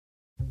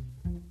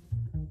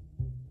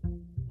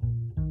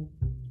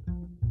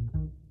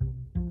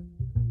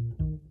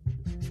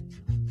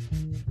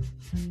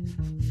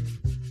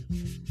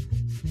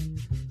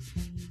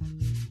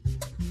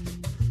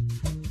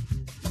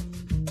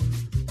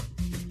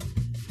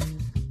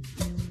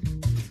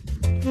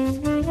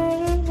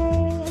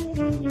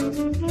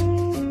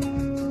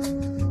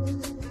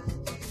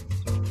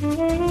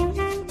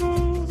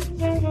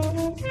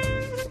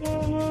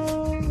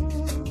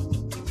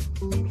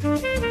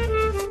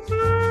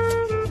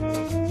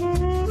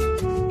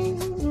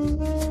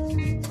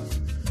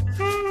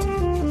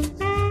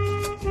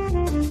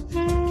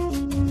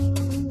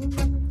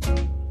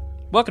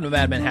Welcome to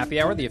Mad Men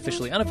Happy Hour, the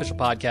officially unofficial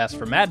podcast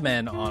for Mad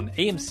Men on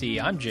AMC.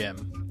 I'm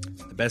Jim.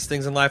 The best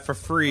things in life for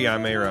free.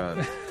 I'm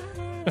Aaron.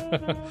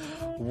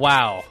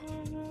 Wow,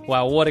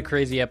 what a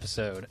crazy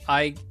episode.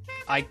 I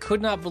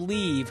could not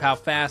believe how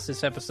fast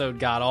this episode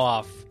got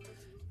off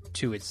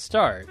to its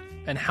start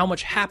and how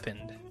much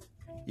happened.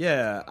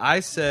 Yeah, I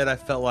said I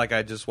felt like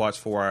I just watched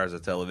 4 hours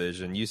of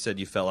television. You said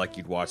you felt like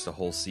you'd watched the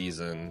whole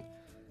season.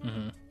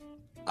 Mm-hmm.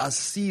 A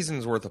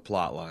season's worth of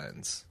plot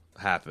lines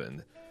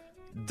happened.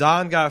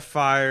 Don got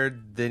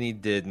fired, then he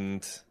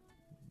didn't.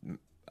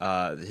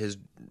 His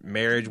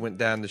marriage went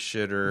down the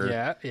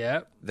shitter.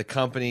 Yeah. The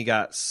company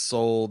got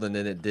sold, and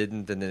then it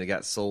didn't, and then it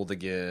got sold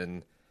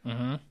again.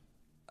 Mm-hmm.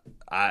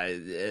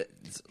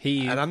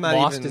 He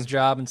lost his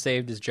job and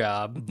saved his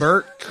job.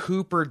 Bert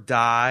Cooper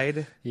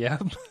died.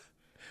 Yep.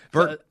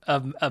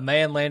 A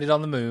man landed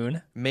on the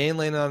moon.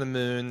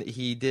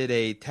 He did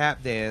a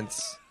tap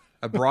dance,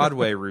 a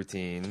Broadway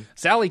routine.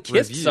 Sally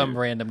kissed some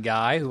random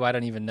guy who I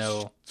don't even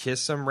know.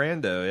 Kissed some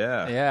rando,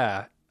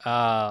 yeah.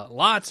 Yeah.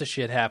 Lots of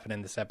shit happened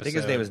in this episode. I think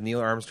his name is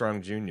Neil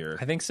Armstrong Jr.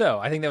 I think so.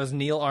 I think that was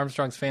Neil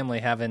Armstrong's family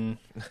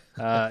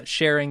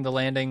sharing the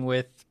landing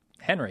with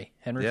Henry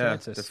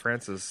Francis. Yeah,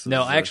 Francis.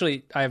 No,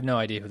 actually, I have no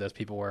idea who those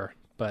people were,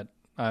 but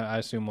I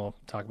assume we'll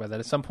talk about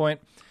that at some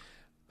point.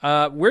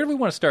 Where do we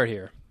want to start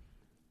here?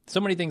 So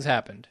many things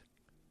happened.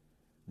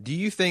 Do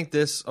you think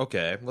this...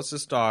 Okay, let's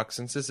just talk,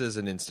 since this is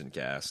an instant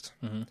cast.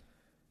 Mm-hmm.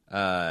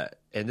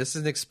 And this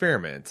is an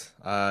experiment.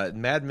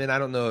 Mad Men, I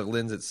don't know, it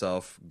lends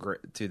itself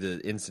to the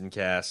instant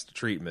cast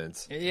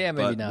treatment. Yeah,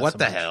 maybe not. What so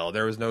the much. hell?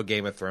 There was no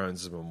Game of Thrones.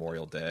 This is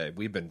Memorial Day.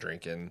 We've been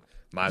drinking.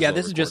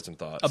 This is just a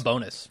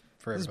bonus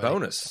for everybody. This is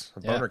bonus. A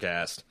boner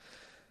cast.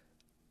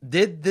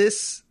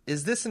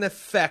 Is this an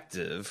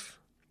effective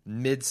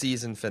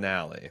mid-season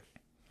finale?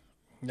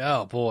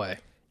 Oh, boy.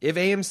 If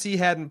AMC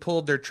hadn't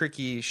pulled their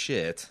tricky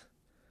shit,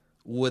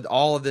 would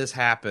all of this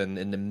happen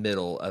in the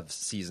middle of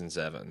season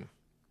 7?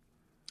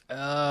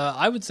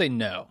 I would say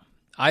no.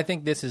 I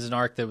think this is an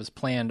arc that was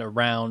planned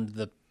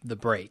around the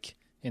break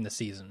in the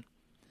season.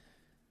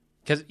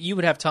 Because you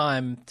would have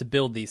time to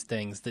build these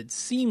things that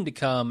seem to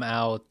come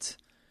out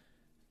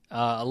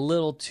a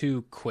little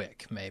too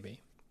quick, maybe.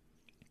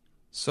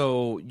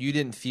 So you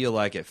didn't feel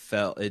like it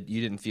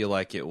you didn't feel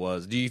like it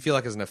was... Do you feel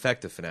like it's an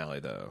effective finale,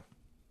 though?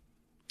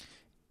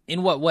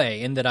 In what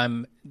way? In that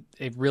I'm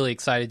really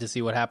excited to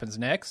see what happens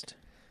next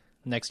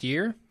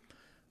year?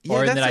 Yeah,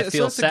 or in that I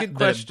feel that it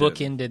question.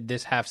 bookended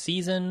this half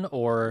season?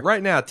 Or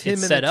right now, 10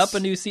 minutes... set up a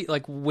new season?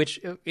 Like,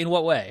 in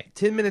what way?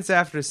 10 minutes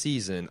after the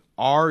season,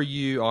 are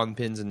you on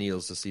pins and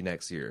needles to see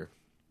next year?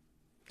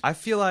 I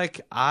feel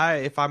like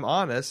if I'm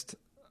honest,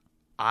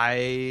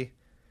 my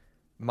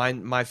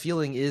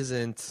feeling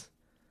isn't,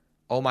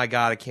 oh my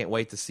God, I can't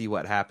wait to see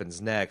what happens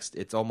next.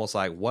 It's almost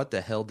like, what the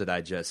hell did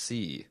I just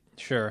see?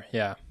 Sure,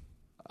 yeah.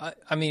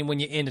 I mean, when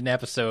you end an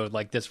episode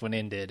like this one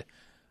ended,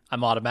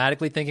 I'm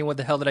automatically thinking, what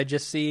the hell did I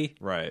just see?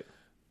 Right.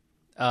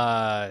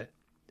 Yeah,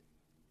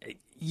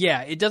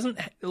 it doesn't...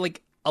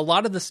 Like, a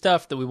lot of the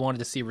stuff that we wanted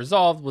to see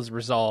resolved was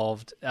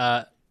resolved.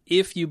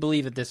 If you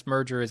believe that this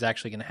merger is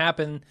actually going to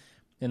happen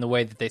in the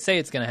way that they say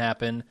it's going to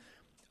happen,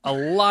 a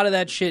lot of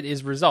that shit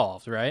is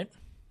resolved, right?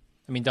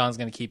 I mean, Don's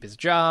going to keep his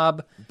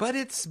job. But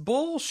it's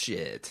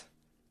bullshit.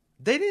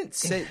 They didn't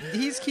say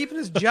he's keeping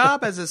his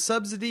job as a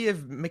subsidy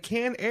of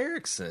McCann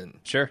Erickson.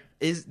 Sure.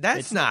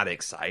 That's not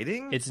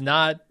exciting. It's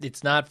not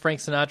Frank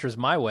Sinatra's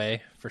My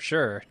Way, for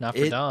sure. Not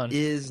for Don. It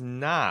is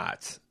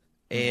not.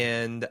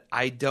 And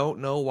I don't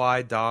know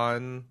why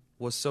Don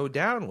was so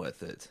down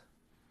with it.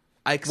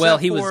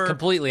 He was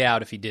completely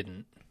out if he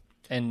didn't.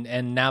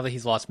 And now that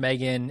he's lost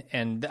Megan,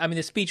 and I mean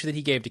the speech that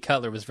he gave to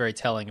Cutler was very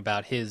telling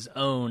about his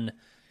own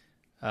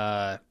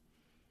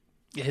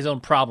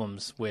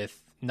problems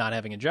with not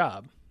having a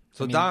job.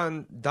 So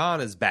Don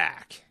is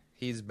back.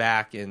 He's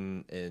back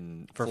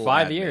in for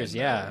 5 years.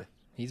 Yeah,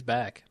 he's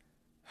back.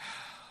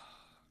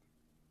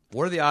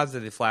 What are the odds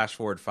that they flash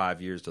forward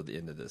 5 years till the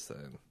end of this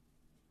thing?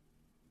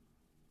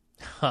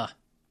 Huh.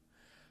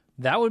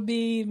 That would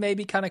be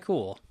maybe kind of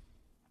cool.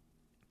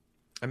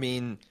 I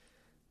mean,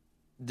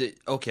 do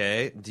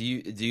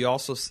you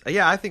also?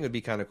 Yeah, I think it would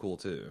be kind of cool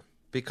too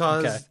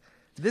because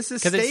this is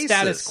stasis. It's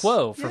status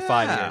quo for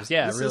 5 years.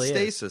 Yeah, this it really is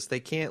stasis.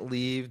 They can't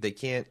leave. They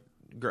can't.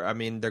 I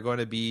mean, they're going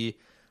to be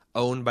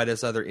owned by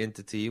this other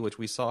entity, which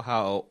we saw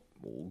how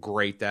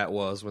great that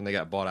was when they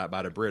got bought out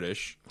by the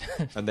British,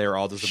 and they were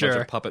all just a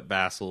bunch of puppet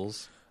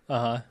vassals.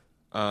 I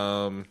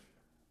don't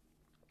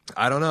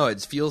know.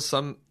 It feels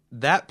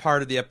that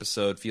part of the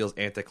episode feels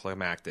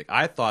anticlimactic.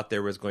 I thought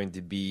there was going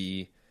to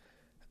be,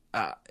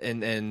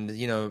 and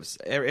you know,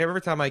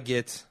 every time I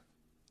get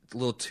a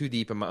little too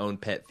deep in my own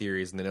pet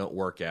theories and they don't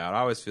work out, I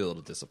always feel a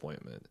little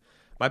disappointment.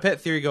 My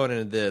pet theory going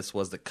into this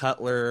was that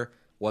Cutler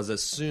was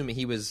assuming,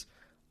 he was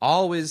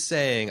always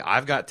saying,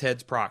 I've got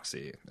Ted's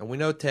proxy. And we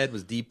know Ted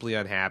was deeply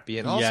unhappy.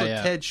 And also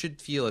Ted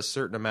should feel a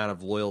certain amount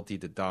of loyalty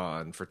to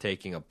Don for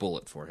taking a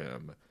bullet for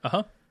him.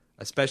 Uh-huh.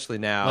 Especially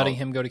now. Letting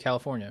him go to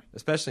California.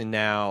 Especially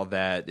now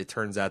that it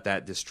turns out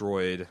that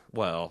destroyed,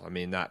 well, I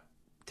mean, not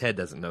Ted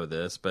doesn't know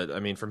this, but I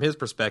mean, from his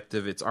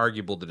perspective, it's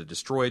arguable that it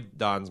destroyed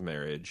Don's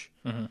marriage.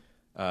 Mm-hmm.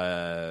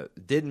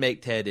 Didn't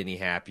make Ted any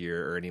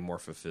happier or any more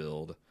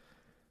fulfilled.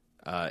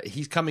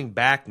 He's coming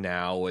back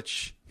now,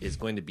 which is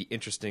going to be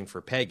interesting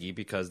for Peggy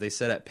because they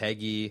set up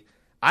Peggy.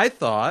 I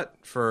thought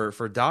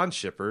for Don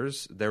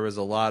shippers, there was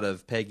a lot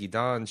of Peggy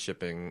Don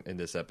shipping in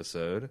this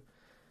episode.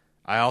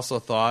 I also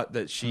thought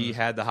that she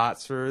had the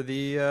hots for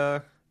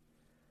the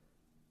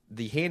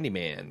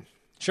handyman.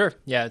 Sure,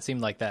 yeah, it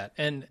seemed like that,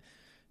 and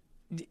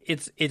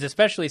it's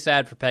especially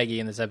sad for Peggy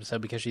in this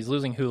episode because she's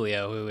losing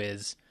Julio, who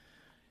is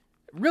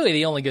really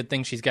the only good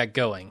thing she's got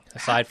going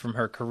aside from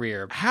her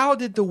career. How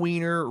did the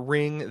wiener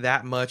wring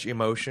that much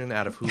emotion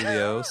out of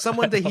Julio?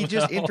 Someone that he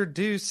just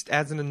introduced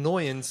as an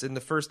annoyance in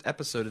the first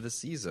episode of the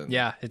season.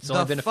 Yeah, it's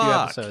only been a few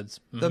episodes.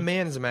 Mm-hmm. The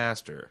man's a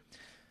master.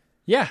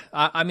 Yeah,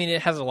 I mean,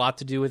 it has a lot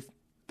to do with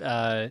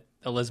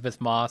Elizabeth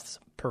Moss's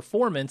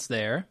performance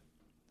there.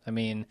 I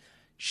mean,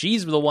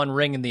 she's the one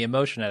wringing the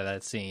emotion out of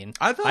that scene.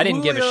 I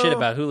didn't give a shit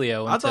about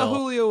Julio until... I thought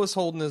Julio was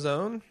holding his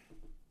own.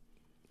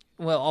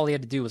 Well, all he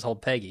had to do was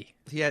hold Peggy.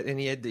 He had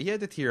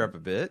to tear up a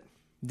bit.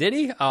 Did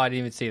he? Oh, I didn't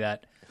even see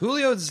that.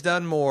 Julio's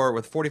done more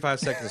with 45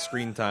 seconds of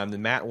screen time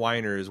than Matt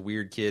Weiner's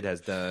weird kid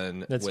has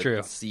done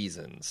with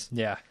seasons.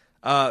 Yeah.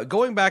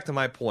 Going back to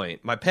my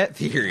point, my pet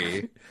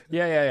theory.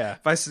 Yeah.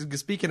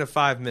 Speaking of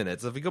 5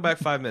 minutes, if we go back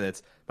 5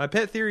 minutes, my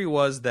pet theory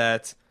was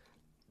that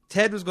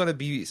Ted was going to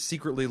be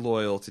secretly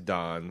loyal to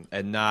Don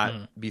and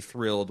not be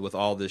thrilled with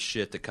all this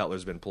shit that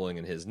Cutler's been pulling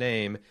in his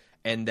name,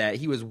 and that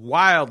he was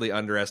wildly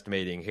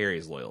underestimating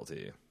Harry's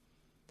loyalty.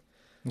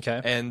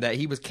 Okay. And that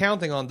he was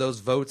counting on those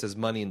votes as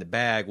money in the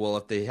bag. Well,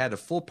 if they had a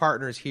full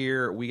partners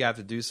here, we got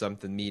to do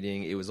something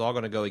meeting. It was all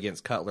going to go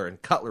against Cutler,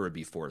 and Cutler would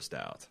be forced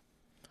out.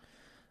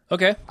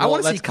 Okay. I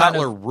want to see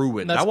Cutler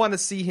ruined. I want to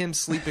see him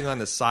sleeping on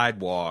the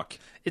sidewalk.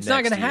 It's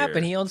not going to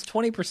happen. He owns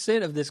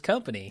 20% of this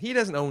company. He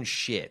doesn't own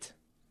shit.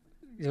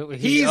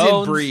 He's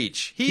in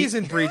breach. He's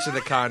in breach of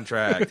the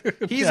contract.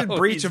 He's in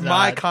breach of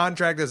my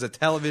contract as a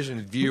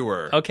television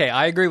viewer. Okay,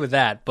 I agree with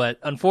that, but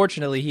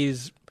unfortunately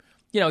he's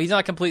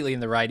not completely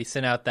in the right. He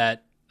sent out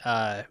that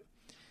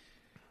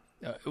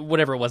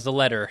whatever it was, the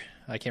letter.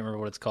 I can't remember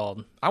what it's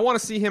called. I want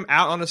to see him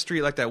out on the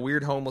street like that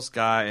weird homeless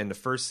guy in the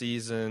first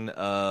season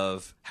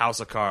of House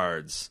of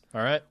Cards.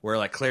 All right. Where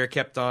like Claire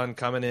kept on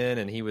coming in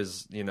and he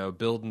was,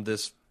 building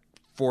this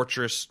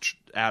fortress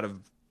out of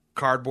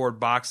cardboard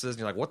boxes, and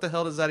you're like, what the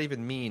hell does that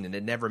even mean? And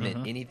it never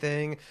meant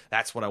anything.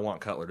 That's what I want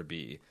Cutler to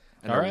be.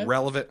 An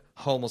irrelevant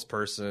homeless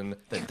person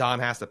that Don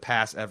has to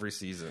pass every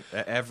season.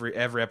 Every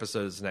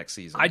episode is next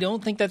season. I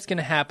don't think that's going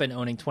to happen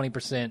owning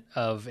 20%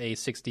 of a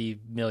 $60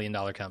 million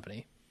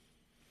company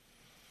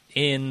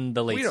in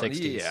the late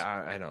 60s.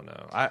 Yeah, I don't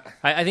know.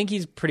 I think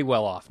he's pretty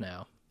well off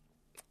now.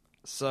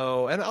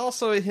 So, and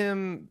also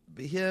him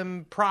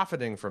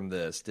profiting from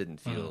this didn't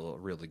feel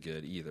really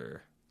good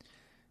either.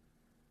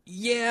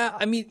 Yeah,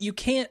 I mean, you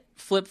can't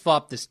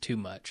flip-flop this too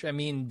much. I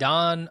mean,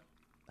 Don,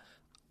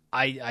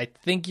 I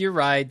think you're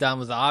right. Don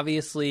was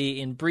obviously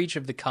in breach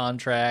of the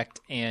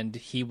contract, and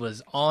he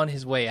was on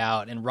his way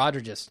out, and Roger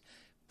just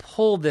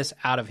pulled this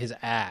out of his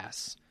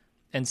ass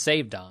and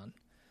saved Don.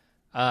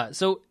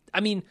 So,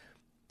 I mean,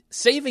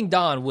 saving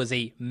Don was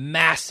a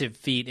massive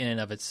feat in and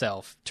of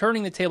itself.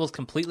 Turning the tables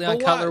completely on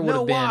Cutler would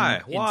have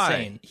been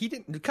insane.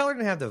 Cutler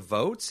didn't have the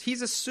votes.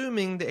 He's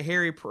assuming that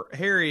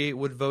Harry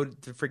would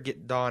vote to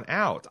get Don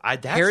out.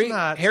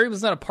 Harry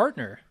was not a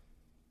partner.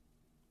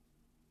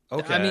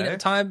 Okay. I mean,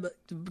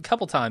 a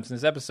couple times in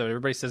this episode,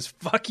 everybody says,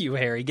 "Fuck you,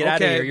 Harry! Get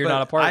out of here! You're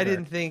not a partner." I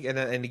didn't think, and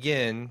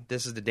again,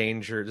 this is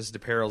the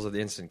perils of the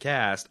instant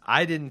cast.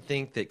 I didn't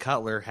think that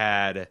Cutler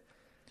had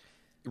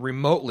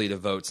remotely the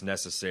votes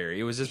necessary.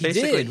 It was just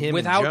basically him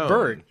without and Joan.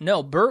 Bert.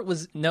 No, Bert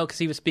was because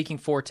he was speaking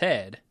for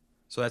Ted.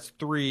 So that's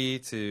 3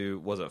 to,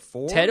 was it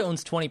 4? Ted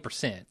owns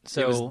 20%.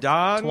 So it was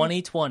Don,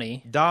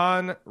 2020.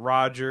 Don,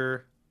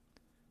 Roger,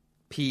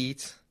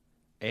 Pete,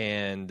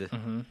 and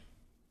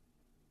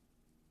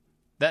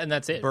and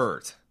that's it.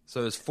 Bert. So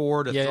it was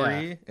 4 to 3,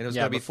 and it was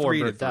going to be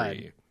 3 to 3.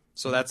 Died.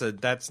 So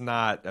that's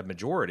not a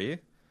majority.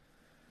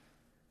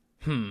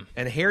 And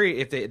Harry,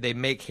 if they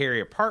make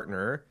Harry a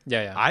partner,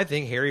 I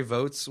think Harry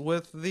votes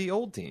with the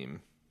old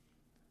team.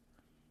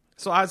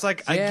 So I was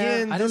like,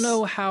 again, I don't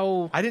know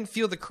how. I didn't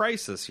feel the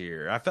crisis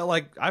here. I felt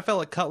like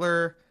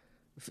Cutler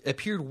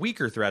appeared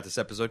weaker throughout this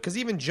episode because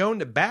even Joan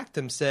that backed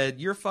him said,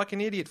 "You're a fucking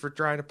idiot for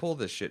trying to pull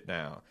this shit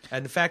now."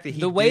 And the fact that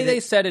they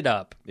set it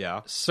up,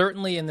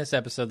 certainly in this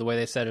episode, the way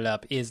they set it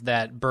up is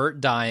that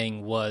Bert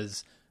dying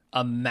was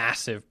a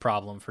massive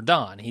problem for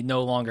Don. He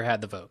no longer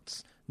had the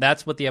votes.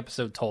 That's what the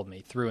episode told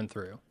me through and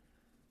through.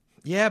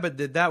 Yeah,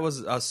 but that was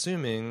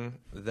assuming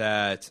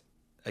that,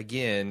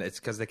 again, it's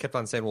because they kept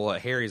on saying, well,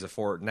 Harry's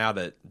now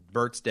that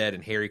Bert's dead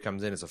and Harry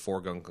comes in, it's a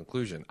foregone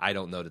conclusion. I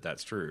don't know that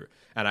that's true.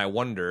 And I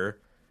wonder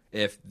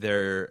if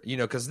they're,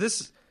 because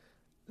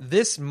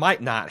this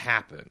might not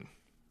happen,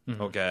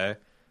 okay?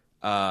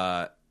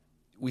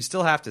 We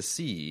still have to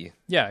see.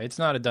 Yeah, it's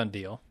not a done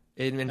deal.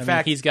 In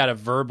fact, he's got a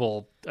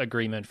verbal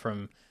agreement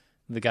from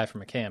the guy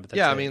from McCann. But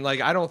that's it.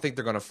 I don't think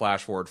they're going to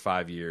flash forward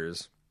 5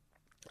 years.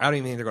 I don't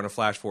even think they're going to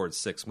flash forward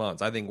 6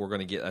 months. I think we're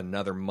going to get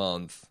another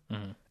month,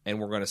 and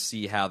we're going to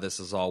see how this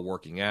is all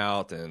working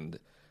out. And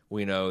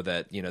we know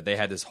that they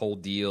had this whole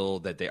deal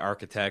that they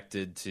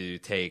architected to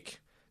take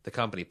the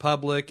company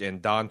public,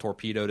 and Don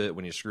torpedoed it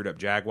when he screwed up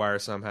Jaguar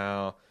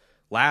somehow.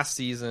 Last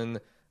season,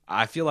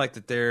 I feel like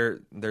that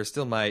there's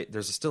still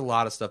a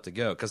lot of stuff to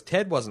go because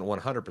Ted wasn't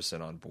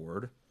 100% on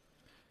board.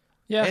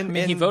 Yeah, and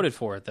he voted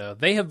for it though.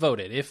 They have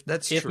voted. If true.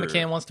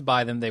 McCann wants to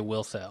buy them, they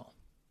will sell.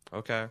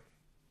 Okay.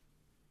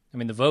 I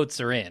mean, the votes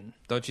are in.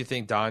 Don't you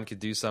think Don could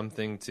do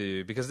something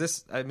because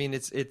this? I mean,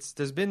 it's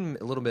there's been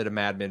a little bit of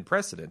Mad Men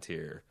precedent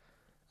here.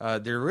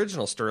 The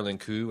original Sterling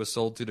coup was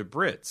sold to the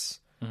Brits,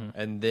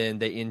 and then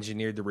they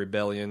engineered the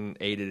rebellion,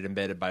 aided and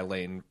abetted by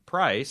Lane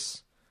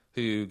Price,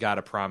 who got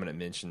a prominent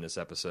mention this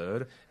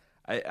episode.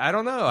 I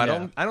don't know. I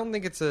don't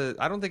think it's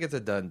a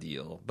done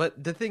deal.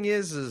 But the thing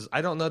is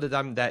I don't know that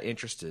I'm that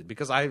interested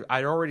because I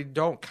already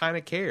don't kind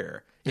of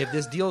care. If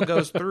this deal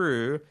goes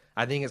through,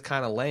 I think it's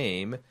kind of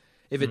lame.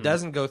 If it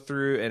doesn't go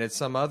through and it's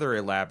some other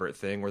elaborate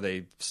thing where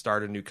they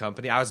start a new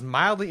company, I was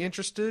mildly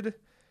interested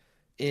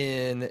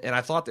in, and I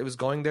thought it was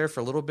going there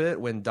for a little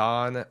bit when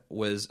Don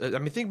was. I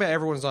mean, think about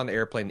everyone's on the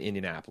airplane in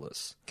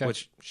Indianapolis,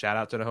 which shout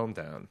out to the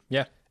hometown.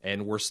 Yeah,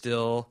 and we're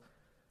still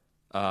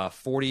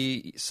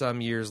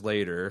 40-some years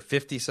later,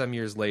 50-some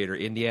years later,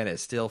 Indiana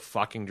is still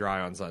fucking dry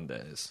on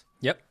Sundays.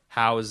 Yep.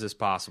 How is this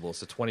possible?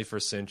 It's the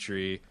 21st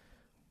century.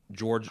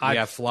 We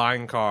have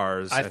flying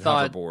cars and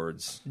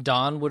hoverboards.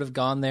 Don would have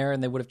gone there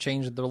and they would have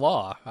changed the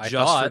law.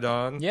 For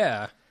Don?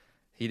 Yeah.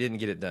 He didn't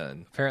get it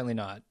done. Apparently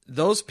not.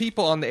 Those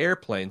people on the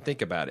airplane,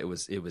 think about it.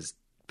 It was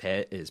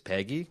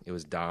Peggy, it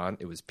was Don,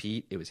 it was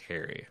Pete, it was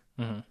Harry.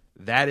 Mm-hmm.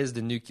 That is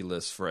the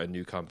nucleus for a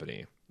new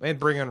company. And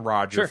bring in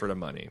Roger for the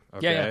money.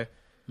 Okay?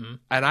 Yeah. Mm-hmm.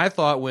 And I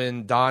thought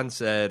when Don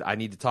said, I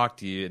need to talk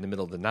to you in the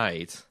middle of the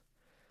night,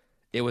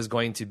 it was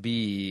going to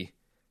be,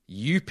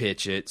 you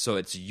pitch it so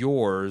it's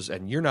yours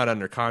and you're not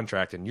under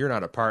contract and you're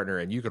not a partner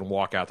and you can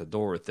walk out the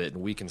door with it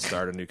and we can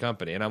start a new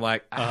company. And I'm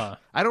like, I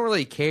don't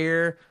really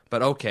care,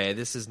 but okay,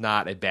 this is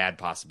not a bad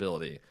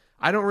possibility.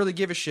 I don't really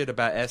give a shit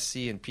about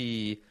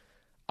SC&P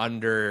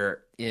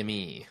under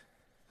ME.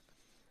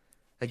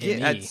 Again,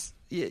 that's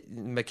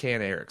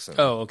McCann Erickson.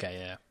 Oh, okay,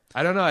 yeah.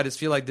 I don't know. I just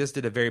feel like this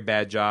did a very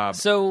bad job.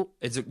 So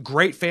it's a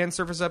great fan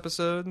service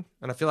episode,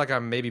 and I feel like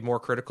I'm maybe more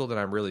critical than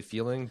I'm really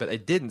feeling, but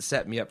it didn't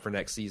set me up for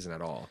next season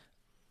at all.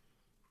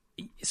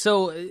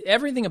 So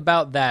everything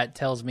about that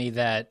tells me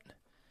that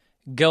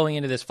going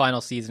into this final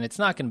season, it's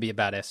not going to be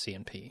about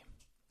SC&P.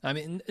 I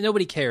mean,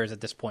 nobody cares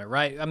at this point,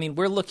 right? I mean,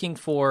 we're looking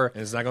for...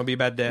 And it's not going to be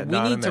about Don.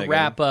 We need to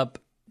wrap up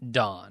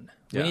Don.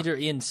 Yeah. We need to,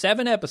 in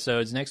 7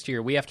 episodes next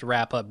year, we have to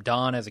wrap up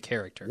Don as a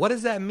character. What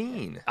does that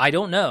mean? I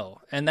don't know.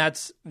 And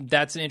that's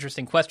an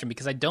interesting question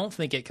because I don't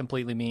think it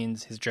completely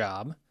means his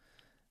job.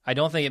 I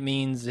don't think it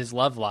means his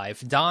love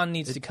life. Don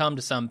needs to come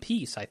to some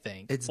peace, I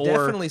think. It's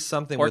definitely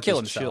something or with kill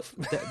his himself.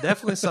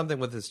 Definitely something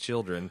with his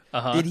children.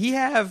 Did he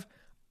have...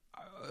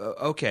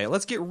 okay,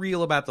 let's get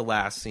real about the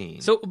last scene.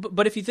 So,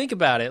 but if you think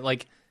about it,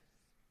 like,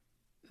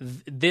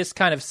 this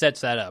kind of sets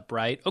that up,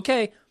 right?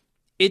 Okay,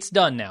 it's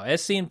done now.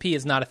 SC&P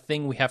is not a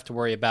thing we have to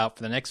worry about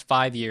for the next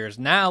 5 years.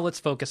 Now let's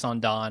focus on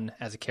Don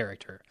as a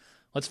character.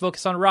 Let's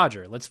focus on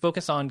Roger. Let's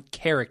focus on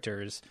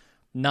characters,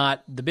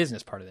 not the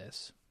business part of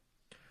this.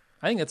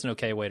 I think that's an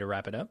okay way to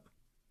wrap it up.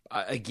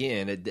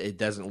 Again, it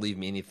doesn't leave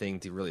me anything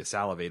to really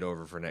salivate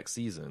over for next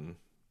season.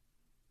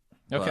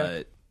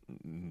 Okay.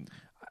 But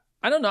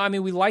I don't know. I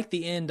mean, we liked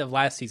the end of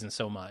last season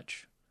so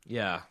much.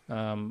 Yeah.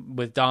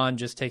 With Don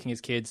just taking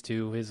his kids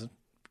to his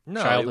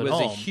No, childhood it was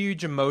home. a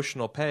huge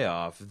emotional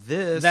payoff.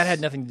 That had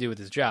nothing to do with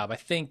his job. I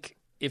think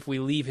if we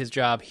leave his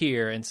job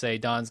here and say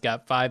Don's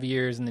got 5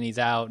 years and then he's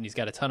out and he's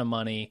got a ton of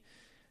money,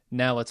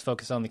 now let's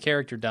focus on the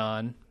character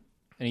Don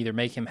and either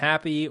make him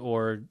happy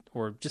or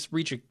just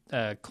reach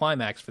a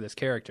climax for this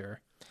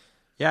character.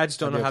 Yeah, I just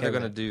don't know how they're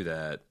going to do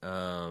that.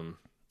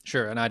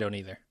 Sure, and I don't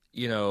either.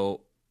 You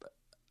know,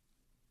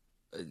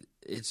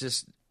 it's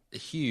just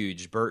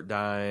huge. Bert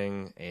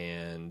dying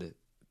and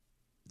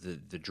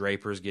the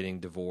Drapers getting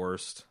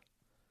divorced.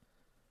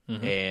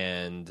 Mm-hmm.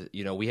 And,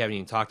 you know, we haven't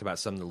even talked about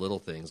some of the little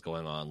things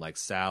going on, like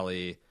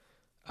Sally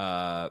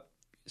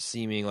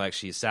seeming like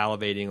she's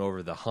salivating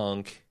over the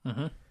hunk,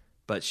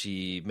 but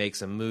she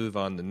makes a move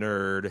on the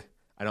nerd.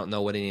 I don't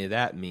know what any of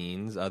that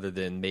means, other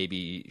than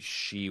maybe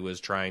she was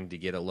trying to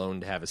get a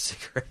loan to have a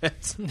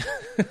cigarette.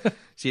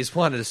 She just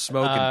wanted to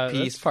smoke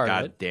in peace.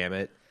 God damn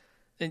it.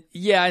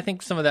 Yeah, I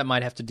think some of that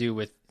might have to do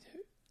with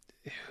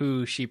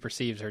who she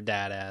perceives her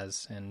dad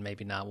as, and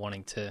maybe not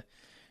wanting to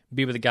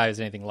be with a guy who's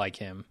anything like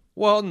him.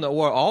 Well, no,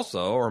 or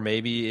also, or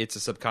maybe it's a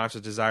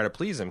subconscious desire to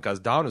please him, because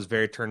Dawn was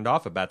very turned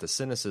off about the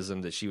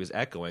cynicism that she was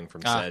echoing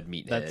from said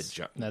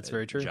meathead that's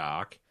very true.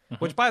 jock.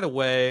 Which, by the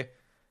way,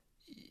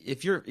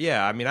 if you're,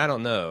 I mean, I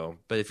don't know,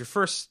 but if your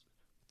first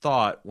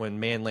thought when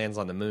man lands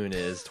on the moon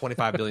is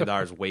 $25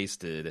 billion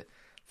wasted,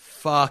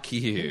 fuck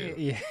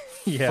you.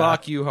 Yeah.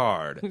 Fuck you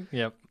hard.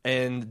 Yep.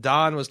 And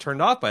Dawn was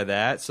turned off by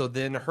that, so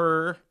then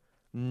her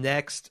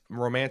next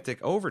romantic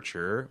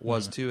overture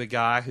was to a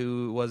guy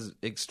who was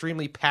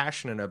extremely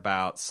passionate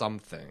about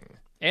something.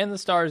 And the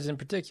stars in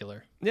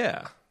particular.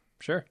 Yeah.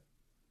 Sure.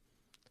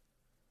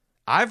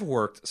 I've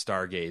worked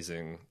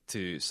stargazing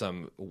to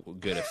some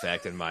good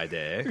effect in my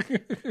day.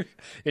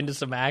 Into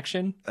some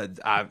action?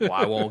 I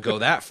won't go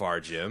that far,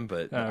 Jim,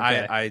 but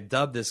Okay. I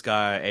dubbed this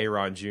guy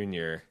Aaron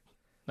Jr.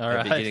 All at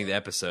right. the beginning of the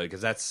episode, because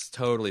that's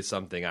totally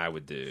something I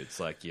would do. It's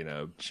like,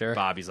 Sure.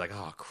 Bobby's like,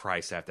 oh,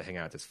 Christ, I have to hang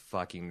out with this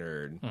fucking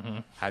nerd.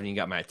 Haven't even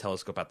got my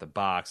telescope out the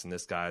box, and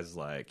this guy's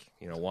like,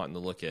 wanting to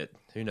look at,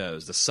 who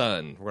knows, the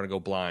sun. We're going to go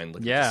blind,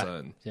 look at the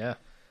sun. Yeah.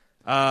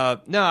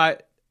 No,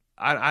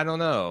 I don't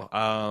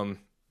know.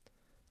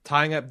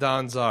 Tying up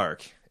Don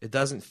Zark, it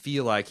doesn't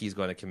feel like he's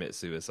going to commit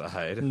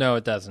suicide. No,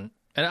 it doesn't.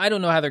 And I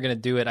don't know how they're going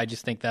to do it. I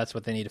just think that's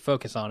what they need to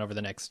focus on over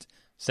the next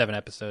 7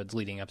 episodes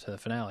leading up to the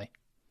finale.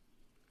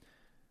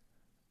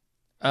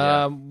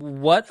 Yeah.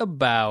 What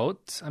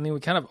about, I mean,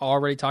 we kind of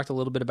already talked a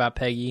little bit about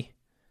Peggy.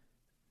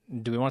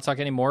 Do we want to talk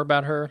any more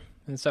about her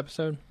in this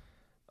episode?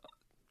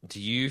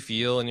 Do you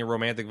feel any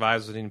romantic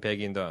vibes between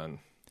Peggy and Don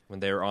when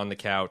they were on the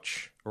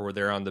couch or were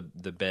they on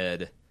the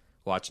bed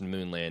watching the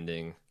moon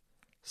landing?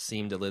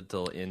 Seemed a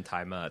little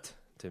intimate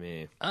to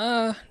me.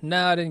 No,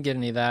 I didn't get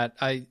any of that.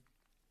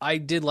 I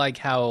did like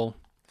how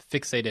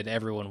fixated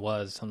everyone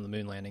was on the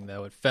moon landing,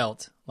 though. It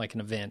felt like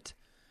an event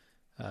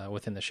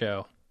within the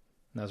show.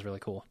 That was really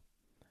cool.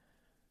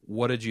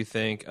 What did you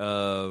think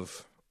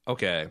of...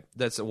 Okay,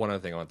 that's one other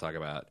thing I want to talk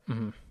about.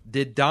 Mm-hmm.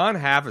 Did Don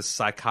have a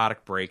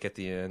psychotic break at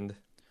the end?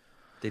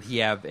 Did he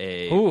have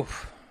an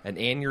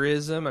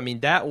aneurysm? I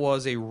mean, that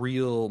was a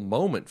real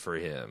moment for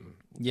him.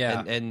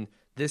 Yeah. And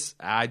this,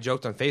 I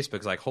joked on Facebook,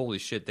 it's like, holy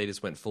shit, they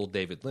just went full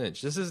David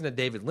Lynch. This isn't a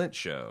David Lynch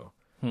show.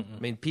 I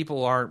mean,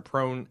 people aren't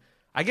prone...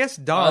 I guess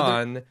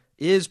Don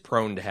is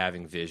prone to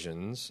having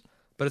visions,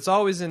 but it's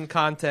always in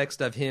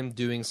context of him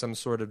doing some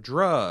sort of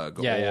drug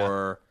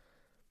or...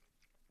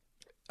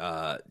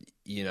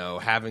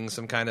 having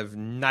some kind of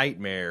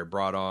nightmare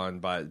brought on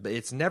by...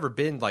 It's never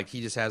been like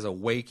he just has a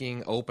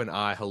waking,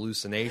 open-eye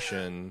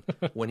hallucination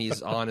when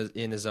he's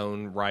in his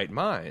own right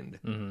mind.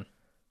 Mm-hmm.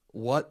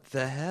 What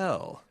the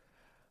hell?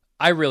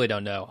 I really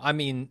don't know. I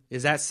mean...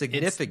 Is that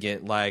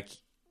significant, like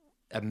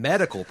a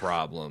medical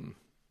problem?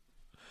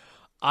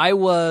 I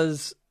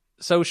was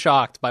so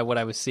shocked by what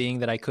I was seeing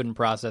that I couldn't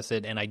process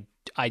it, and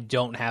I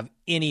don't have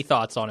any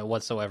thoughts on it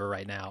whatsoever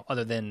right now,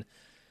 other than...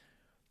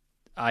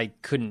 I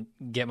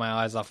couldn't get my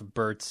eyes off of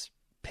Bert's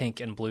pink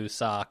and blue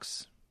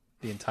socks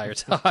the entire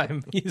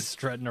time he's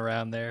strutting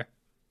around there.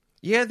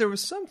 Yeah, there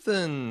was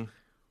something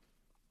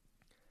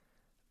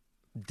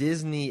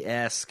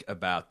Disney-esque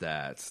about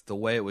that. The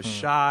way it was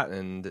shot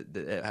and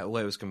the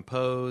way it was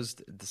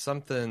composed.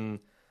 Something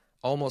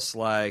almost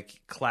like...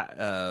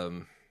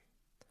 I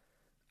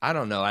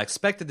don't know. I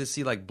expected to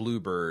see like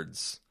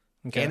bluebirds,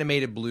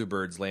 animated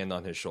bluebirds land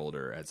on his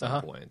shoulder at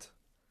some point.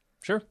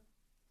 Sure.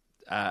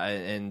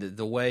 And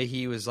the way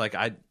he was like,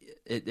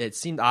 it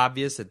seemed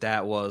obvious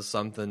that was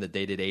something that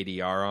they did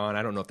ADR on.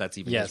 I don't know if that's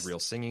even his real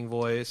singing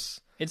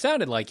voice. It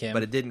sounded like him,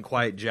 but it didn't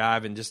quite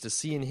jive. And just to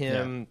seeing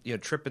him,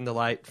 tripping the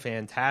light,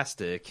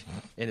 fantastic,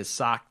 in his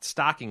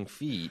stocking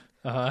feet,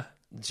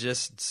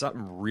 just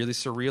something really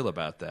surreal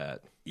about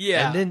that.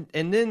 Yeah,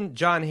 and then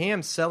John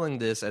Hamm selling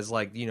this as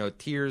like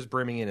tears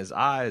brimming in his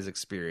eyes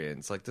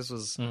experience. Like this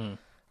was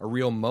a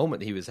real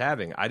moment he was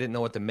having. I didn't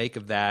know what to make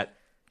of that.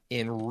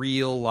 In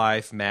real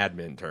life Mad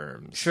Men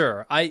terms.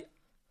 Sure.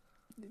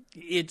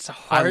 It's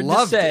hard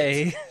to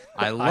say.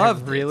 I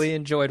really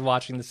enjoyed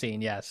watching the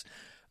scene, yes.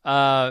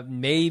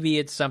 Maybe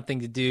it's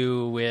something to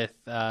do with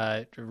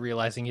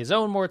realizing his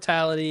own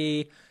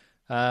mortality.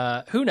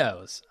 Who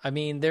knows? I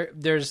mean,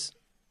 there's...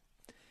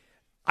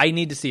 I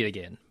need to see it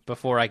again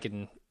before I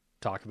can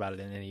talk about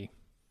it in any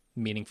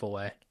meaningful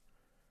way.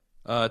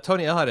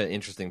 Tony L had an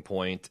interesting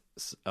point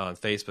on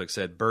Facebook,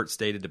 said Bert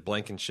stated that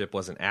Blankenship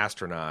was an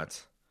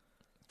astronaut.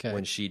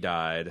 When she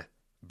died.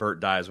 Bert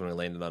dies when he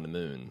landed on the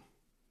moon.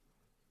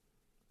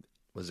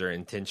 Was there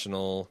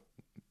intentional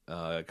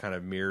kind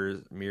of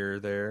mirror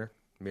there?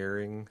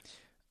 Mirroring?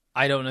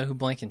 I don't know who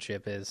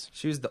Blankenship is.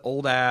 She was the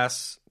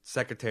old-ass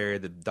secretary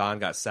that Don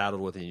got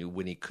saddled with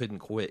when he couldn't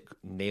quit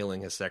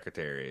nailing his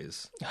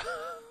secretaries.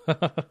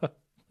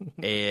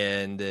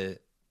 And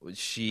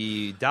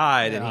she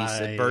died,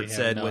 and Bert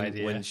said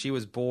when she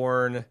was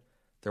born...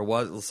 There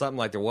was something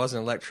like there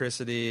wasn't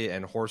electricity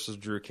and horses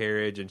drew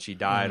carriage, and she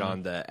died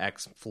on the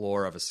X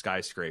floor of a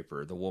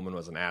skyscraper. The woman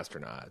was an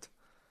astronaut.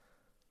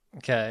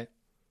 Okay.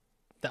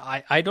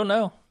 I don't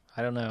know.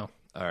 All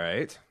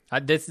right.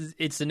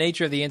 It's the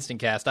nature of the Instant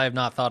Cast. I have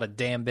not thought a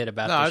damn bit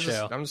about the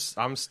show.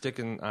 I'm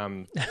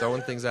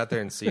throwing things out there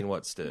and seeing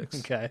what sticks.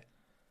 Okay.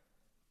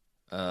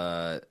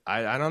 I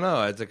don't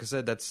know. Like I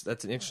said, that's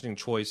an interesting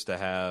choice to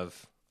have.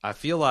 I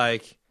feel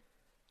like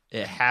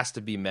it has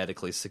to be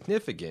medically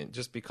significant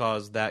just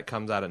because that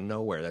comes out of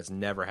nowhere. That's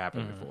never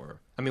happened before.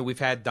 I mean, we've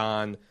had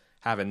Don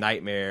have a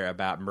nightmare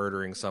about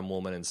murdering some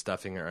woman and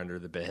stuffing her under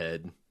the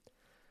bed.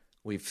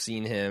 We've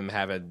seen him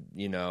have a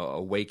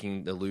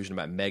waking delusion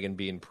about Megan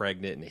being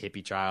pregnant and a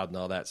hippie child and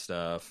all that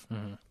stuff.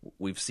 Mm-hmm.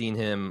 We've seen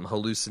him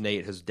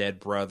hallucinate his dead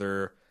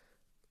brother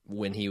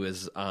when he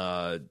was,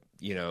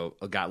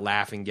 got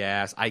laughing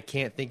gas. I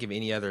can't think of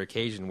any other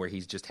occasion where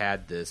he's just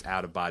had this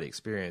out of body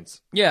experience.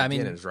 Yeah, I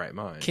mean, in his right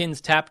mind. Kin's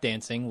tap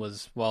dancing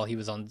was while he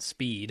was on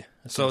speed.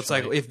 So it's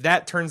like, if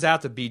that turns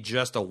out to be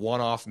just a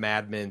one-off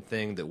Mad Men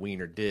thing that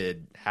Weiner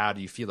did, how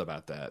do you feel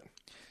about that?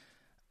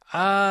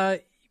 I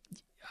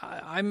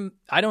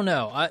don't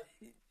know.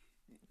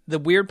 The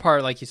weird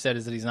part, like you said,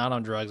 is that he's not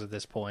on drugs at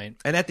this point.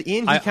 And at the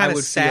end, he kind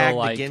of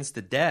sagged against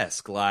the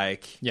desk,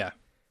 yeah,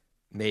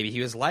 maybe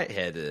he was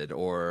lightheaded,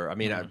 or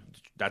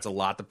that's a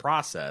lot to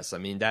process. I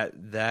mean, that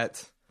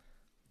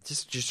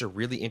just a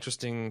really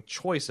interesting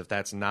choice if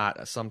that's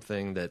not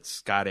something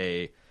that's got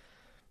a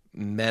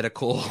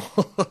medical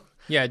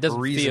it doesn't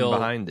reason feel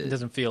behind it. It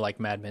doesn't feel like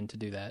Mad Men to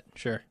do that.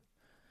 Sure.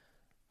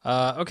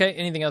 Okay.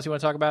 Anything else you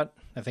want to talk about?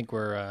 I think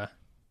we're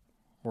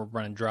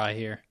running dry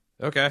here.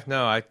 Okay.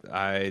 No, I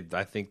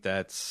think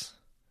that's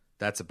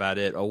about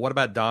it. Oh, what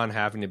about Don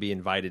having to be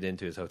invited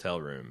into his hotel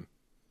room?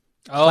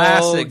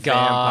 Classic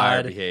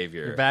vampire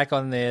behavior. You're back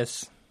on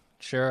this.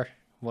 Sure.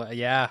 Well,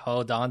 yeah.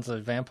 Oh, Don's a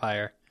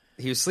vampire.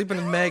 He was sleeping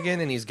with Megan,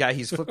 and he's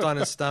flipped on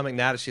his stomach.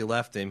 Now that she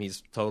left him,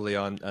 he's totally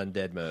on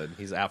undead mode.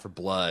 He's out for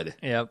blood.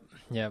 Yep.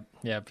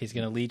 He's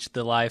gonna leech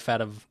the life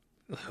out of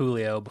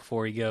Julio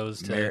before he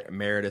goes to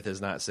Meredith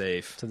is not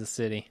safe to the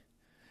city.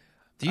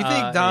 Do you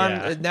think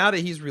Don, now that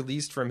he's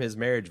released from his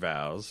marriage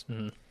vows,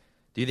 do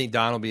you think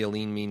Don will be a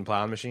lean, mean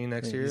plowing machine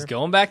next year? He's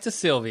going back to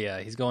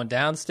Sylvia. He's going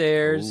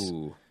downstairs.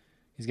 Ooh.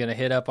 He's going to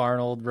hit up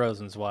Arnold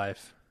Rosen's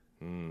wife.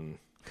 It's going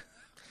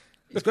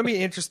to be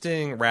an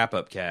interesting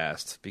wrap-up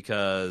cast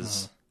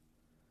because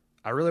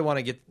I really want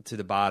to get to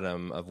the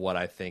bottom of what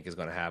I think is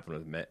going to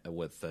happen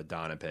with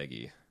Don and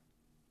Peggy.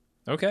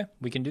 Okay,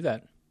 we can do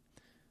that.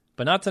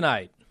 But not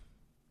tonight.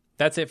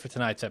 That's it for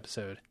tonight's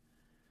episode.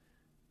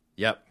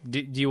 Yep.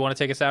 Do you want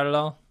to take us out at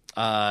all?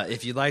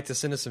 If you'd like to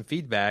send us some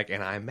feedback,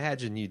 and I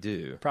imagine you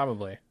do.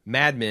 Probably.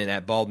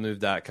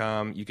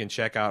 madmen@baldmove.com. You can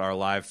check out our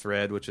live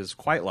thread, which is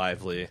quite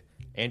lively.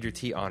 Andrew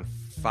T. on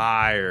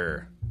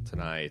fire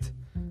tonight.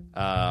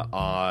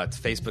 On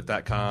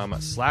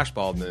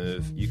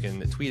facebook.com/baldmove. You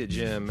can tweet at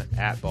Jim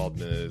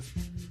 @baldmove.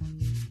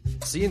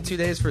 See you in 2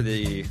 days for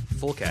the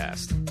full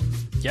cast.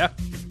 Yeah.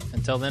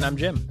 Until then, I'm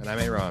Jim. And I'm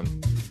Aaron.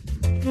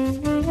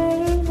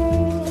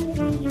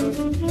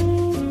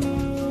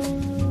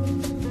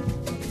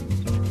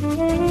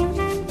 Thank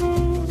you.